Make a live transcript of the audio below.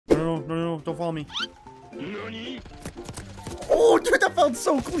No, don't follow me. Oh, dude, that felt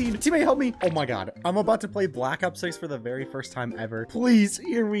so clean. Teammate, help me. Oh my God. I'm about to play Black Ops 6 for the very first time ever. Please,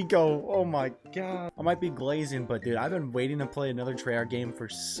 here we go. Oh my God. I might be glazing, but dude, I've been waiting to play another Treyarch game for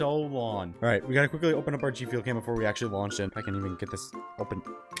so long. All right, we gotta quickly open up our G Fuel cam before we actually launch it. I can even get this open.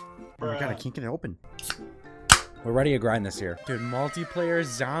 Oh my God, I can't get it open. We're ready to grind this here. Dude, multiplayer,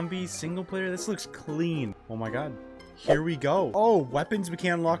 zombie, single player. This looks clean. Oh my God. Here we go. Oh, weapons we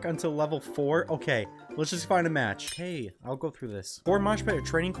can't unlock until level 4. Okay, let's just find a match. Okay, I'll go through this. 4 mosh pit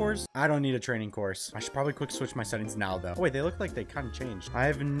training course? I don't need a training course. I should probably quick switch my settings now though. Oh, wait, they look like they kind of changed. I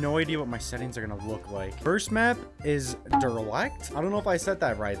have no idea what my settings are gonna look like. First map is Derlect. I don't know if I said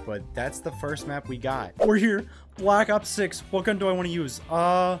that right, but that's the first map we got. We're here. Black Ops 6. What gun do I want to use?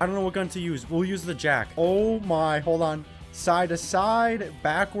 I don't know what gun to use. We'll use the Jack. Oh my, hold on. Side to side,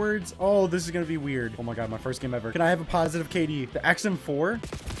 backwards. Oh, this is gonna be weird. Oh my God, my first game ever. Can I have a positive KD? The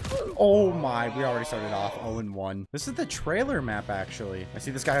XM4? Oh my, we already started off 0-1. This is the trailer map, actually. I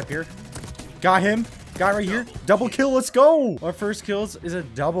see this guy up here. Got him. Guy right here. Double kill, let's go. Our first kills is a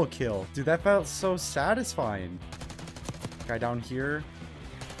double kill. Dude, that felt so satisfying. Guy down here.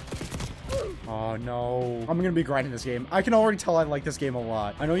 Oh no, I'm gonna be grinding this game. I can already tell I like this game a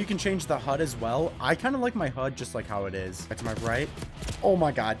lot. I know you can change the HUD as well. I kind of like my HUD just like how it is. Right to my right. Oh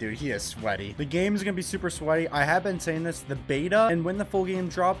my God, dude, he is sweaty. The game is gonna be super sweaty. I have been saying this. The beta and when the full game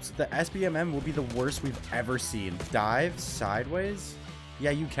drops, the SBMM will be the worst we've ever seen. Dive sideways.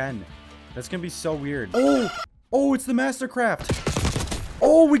 Yeah, you can. That's gonna be so weird. Oh, it's the Mastercraft.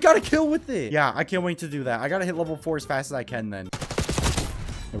 Oh, we got a kill with it. Yeah, I can't wait to do that. I gotta hit level 4 as fast as I can then.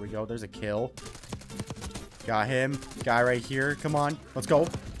 There we go. There's a kill. Got him. Guy right here. Come on. Let's go.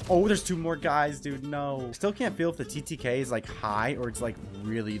 Oh, there's 2 more guys, dude. No. Still can't feel if the TTK is like high or it's like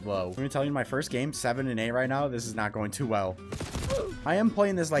really low. I'm gonna tell you my first game, 7 and 8 right now. This is not going too well. I am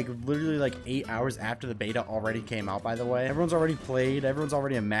playing this like literally like 8 hours after the beta already came out, by the way. Everyone's already played. Everyone's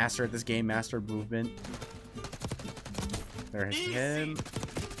already a master at this game. Master movement. There's him.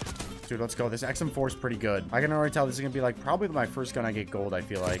 Dude, let's go. This XM4 is pretty good. I can already tell this is gonna be like probably my first gun I get gold, I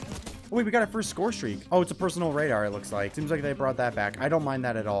feel like. Oh, wait, we got our first score streak. Oh, it's a personal radar, it looks like. Seems like they brought that back. I don't mind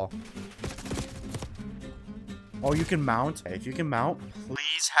that at all. Oh, you can mount. If you can mount,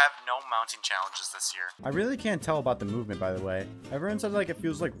 please have no mounting challenges this year. I really can't tell about the movement, by the way. Everyone says like it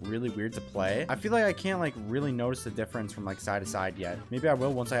feels like really weird to play. I feel like I can't like really notice the difference from like side to side yet. Maybe I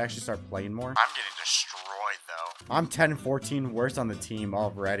will once I actually start playing more. I'm getting destroyed though. I'm 10-14 worst on the team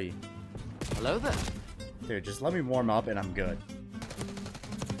already. Hello there. Dude, just let me warm up and I'm good.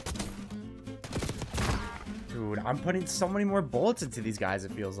 Dude, I'm putting so many more bullets into these guys,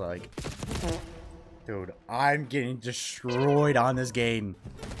 it feels like. Dude, I'm getting destroyed on this game.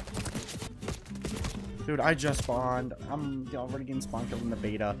 Dude, I just spawned. I'm already getting spawn killed in the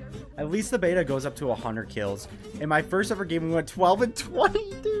beta. At least the beta goes up to 100 kills. In my first ever game, we went 12 and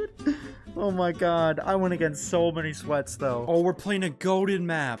 20, dude. Oh my God, I went against so many sweats though. Oh, we're playing a goated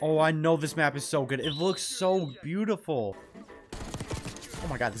map. Oh, I know this map is so good. It looks so beautiful. Oh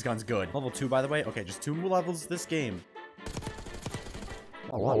my God, this gun's good. Level 2, by the way. Okay, just 2 more levels this game.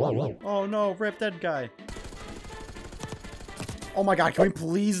 Oh no, rip dead guy. Oh my God, can we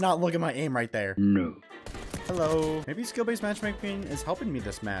please not look at my aim right there? No. Hello. Maybe skill-based matchmaking is helping me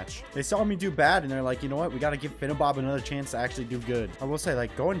this match. They saw me do bad and they're like, you know what? We got to give Finnabob another chance to actually do good. I will say,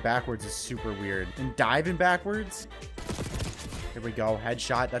 like, going backwards is super weird. And diving backwards. Here we go.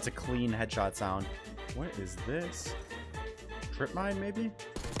 Headshot. That's a clean headshot sound. What is this? Trip mine, maybe?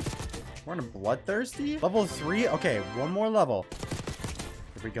 We're in a bloodthirsty? Level 3? Okay, 1 more level.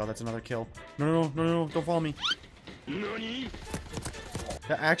 Here we go. That's another kill. No. Don't follow me.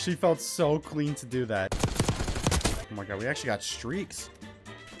 That actually felt so clean to do that. Oh my God, we actually got streaks.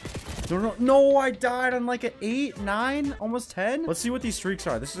 No, I died on like an 8, 9, almost 10. Let's see what these streaks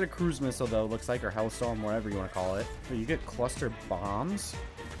are. This is a cruise missile though, looks like, or Hellstorm, whatever you want to call it. Wait, you get cluster bombs?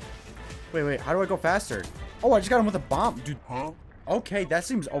 Wait, how do I go faster? Oh, I just got him with a bomb, dude. Huh? Okay, that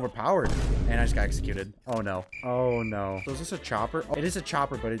seems overpowered. And I just got executed. Oh no. Oh no. So is this a chopper? Oh, it is a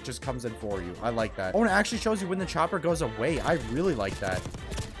chopper, but it just comes in for you. I like that. Oh, and it actually shows you when the chopper goes away. I really like that.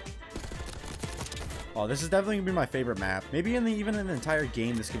 Oh, this is definitely gonna be my favorite map. Maybe even in the entire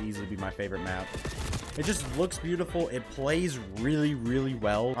game, this could easily be my favorite map. It just looks beautiful. It plays really, really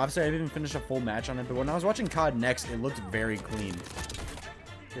well. Obviously, I didn't finish a full match on it, but when I was watching COD Next, it looked very clean.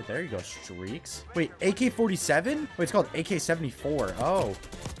 Okay, there you go, streaks. Wait, AK-47? Wait, it's called AK-74.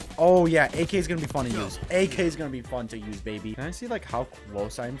 Oh, yeah, AK is gonna be fun to use. AK is gonna be fun to use, baby. Can I see, like, how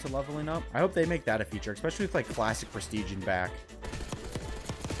close I am to leveling up? I hope they make that a feature, especially with, like, classic prestige in back.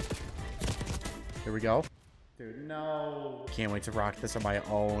 Here we go. Dude, no. Can't wait to rock this on my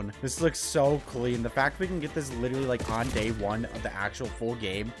own. This looks so clean. The fact we can get this literally like on day one of the actual full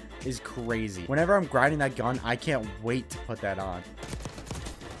game is crazy. Whenever I'm grinding that gun, I can't wait to put that on.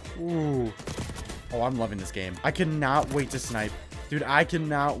 Ooh. Oh, I'm loving this game. I cannot wait to snipe. Dude, I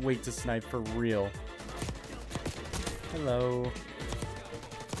cannot wait to snipe for real. Hello.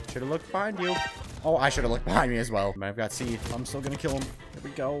 Should have looked behind you. Oh, I should have looked behind me as well. I've got C. I'm still gonna kill him. Here we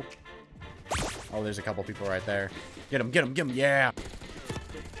go. Oh, there's a couple people right there. Get him, get him, get him. Yeah.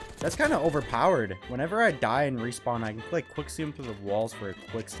 That's kind of overpowered. Whenever I die and respawn, I can like quick see him through the walls for a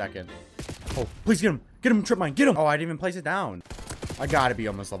quick second. Oh, please get him. Get him, trip mine. Get him. Oh, I didn't even place it down. I gotta be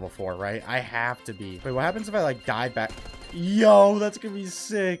almost level 4, right? I have to be. Wait, what happens if I like die back? Yo, that's gonna be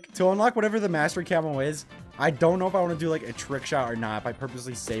sick. To unlock whatever the mastery camo is, I don't know if I want to do like a trick shot or not. If I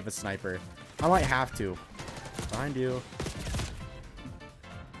purposely save a sniper, I might have to. Find you.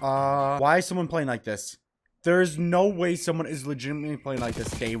 Why is someone playing like this? There's no way someone is legitimately playing like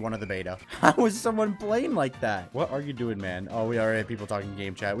this day one of the beta. How is someone playing like that? What are you doing, man? Oh, we already have people talking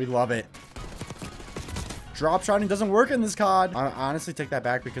game chat. We love it. Drop shotting doesn't work in this COD. I honestly take that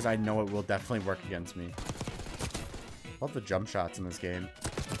back because I know it will definitely work against me. Love the jump shots in this game.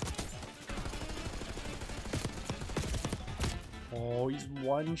 Oh, he's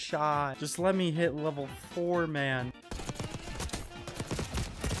one shot. Just let me hit level 4, man.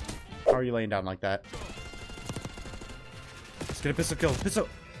 How are you laying down like that? Let's get a pistol kill. Pistol.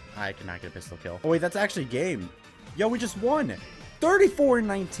 I cannot get a pistol kill. Oh, wait, that's actually game. Yo, we just won.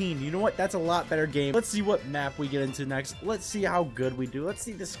 34-19. You know what? That's a lot better game. Let's see what map we get into next. Let's see how good we do. Let's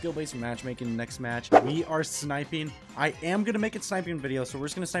see the skill-based matchmaking next match. We are sniping. I am going to make a sniping video, so we're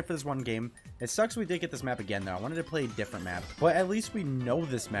just going to snipe for this one game. It sucks we did get this map again, though. I wanted to play a different map, but at least we know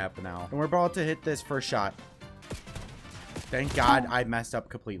this map now. And we're about to hit this first shot. Thank God I messed up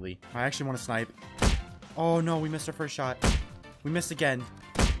completely. I actually want to snipe. Oh, no. We missed our first shot. We missed again.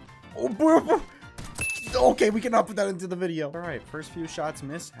 Oh, boy. Okay, we cannot put that into the video. All right, first few shots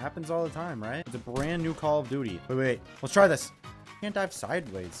miss. Happens all the time, right? It's a brand new Call of Duty. Wait. Let's try this. Can't dive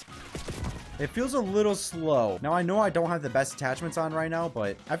sideways. It feels a little slow. Now, I know I don't have the best attachments on right now,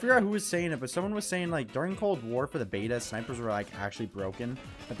 but I forgot who was saying it, but someone was saying, like, during Cold War for the beta, snipers were, like, actually broken.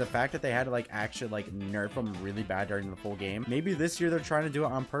 But the fact that they had to, like, actually, like, nerf them really bad during the full game. Maybe this year they're trying to do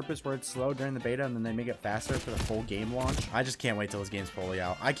it on purpose where it's slow during the beta and then they make it faster for the full game launch. I just can't wait till this game's fully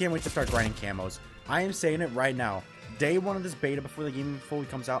out. I can't wait to start grinding camos. I am saying it right now. Day one of this beta, before the game fully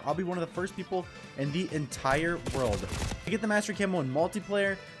comes out, I'll be one of the first people in the entire world to get the mastery camo in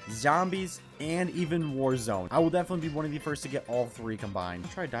multiplayer, zombies, and even Warzone. I will definitely be one of the first to get all 3 combined.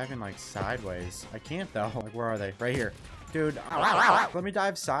 Try diving like sideways. I can't though. Like, where are they? Right here. Dude, let me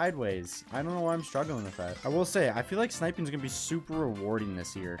dive sideways. I don't know why I'm struggling with that. I will say, I feel like sniping is gonna be super rewarding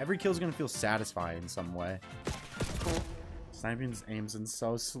this year. Every kill is gonna feel satisfying in some way. Sniping's aims in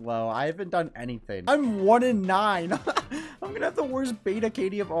so slow. I haven't done anything. I'm 1 in 9. I'm gonna have the worst beta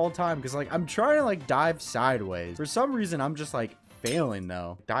KD of all time because like I'm trying to like dive sideways. For some reason, I'm just like failing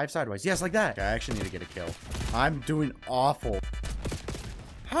though. Dive sideways. Yes, like that. Okay, I actually need to get a kill. I'm doing awful.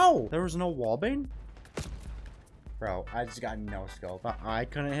 How? There was no wallbang? Bro, I just got no scope. I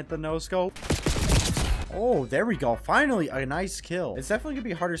couldn't hit the no scope. Oh, there we go. Finally, a nice kill. It's definitely gonna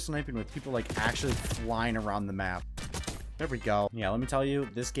be harder sniping with people like actually flying around the map. There we go. Yeah, let me tell you,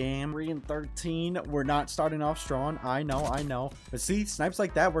 this game, 3-13, we're not starting off strong. I know. But see, snipes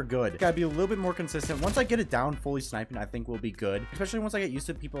like that, we're good. Gotta be a little bit more consistent. Once I get it down fully sniping, I think we'll be good. Especially once I get used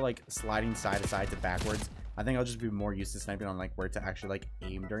to people like sliding side to side to backwards. I think I'll just be more used to sniping on like where to actually like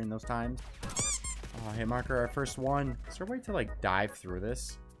aim during those times. Oh, hit marker, our first one. Is there a way to like dive through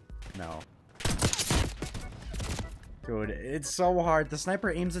this? No. Dude, it's so hard. The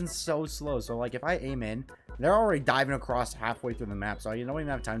sniper aims in so slow. So like if I aim in, they're already diving across halfway through the map. So you don't even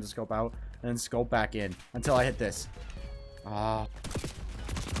have time to scope out and then scope back in until I hit this. Ah.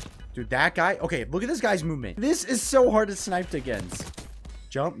 Dude, that guy. Okay, look at this guy's movement. This is so hard to snipe against.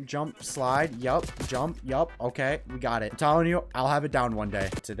 Jump, jump, slide. Yup, jump, yup. Okay, we got it. I'm telling you, I'll have it down one day.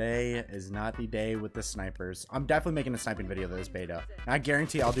 Today is not the day with the snipers. I'm definitely making a sniping video of this beta. And I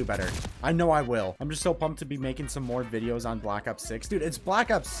guarantee I'll do better. I know I will. I'm just so pumped to be making some more videos on Black Ops 6. Dude, it's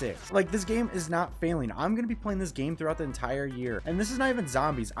Black Ops 6. Like, this game is not failing. I'm going to be playing this game throughout the entire year. And this is not even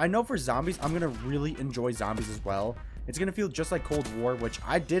zombies. I know for zombies, I'm going to really enjoy zombies as well. It's going to feel just like Cold War, which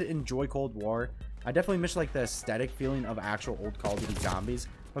I did enjoy Cold War. I definitely miss like the aesthetic feeling of actual old Call of Duty zombies.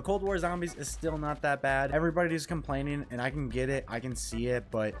 But Cold War zombies is still not that bad. Everybody's complaining, and I can get it. I can see it,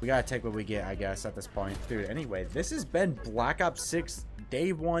 but we gotta take what we get, I guess, at this point. Dude, anyway, this has been Black Ops 6,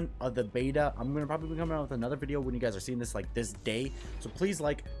 day 1 of the beta. I'm gonna probably be coming out with another video when you guys are seeing this, like, this day. So please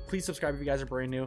like, please subscribe if you guys are brand new.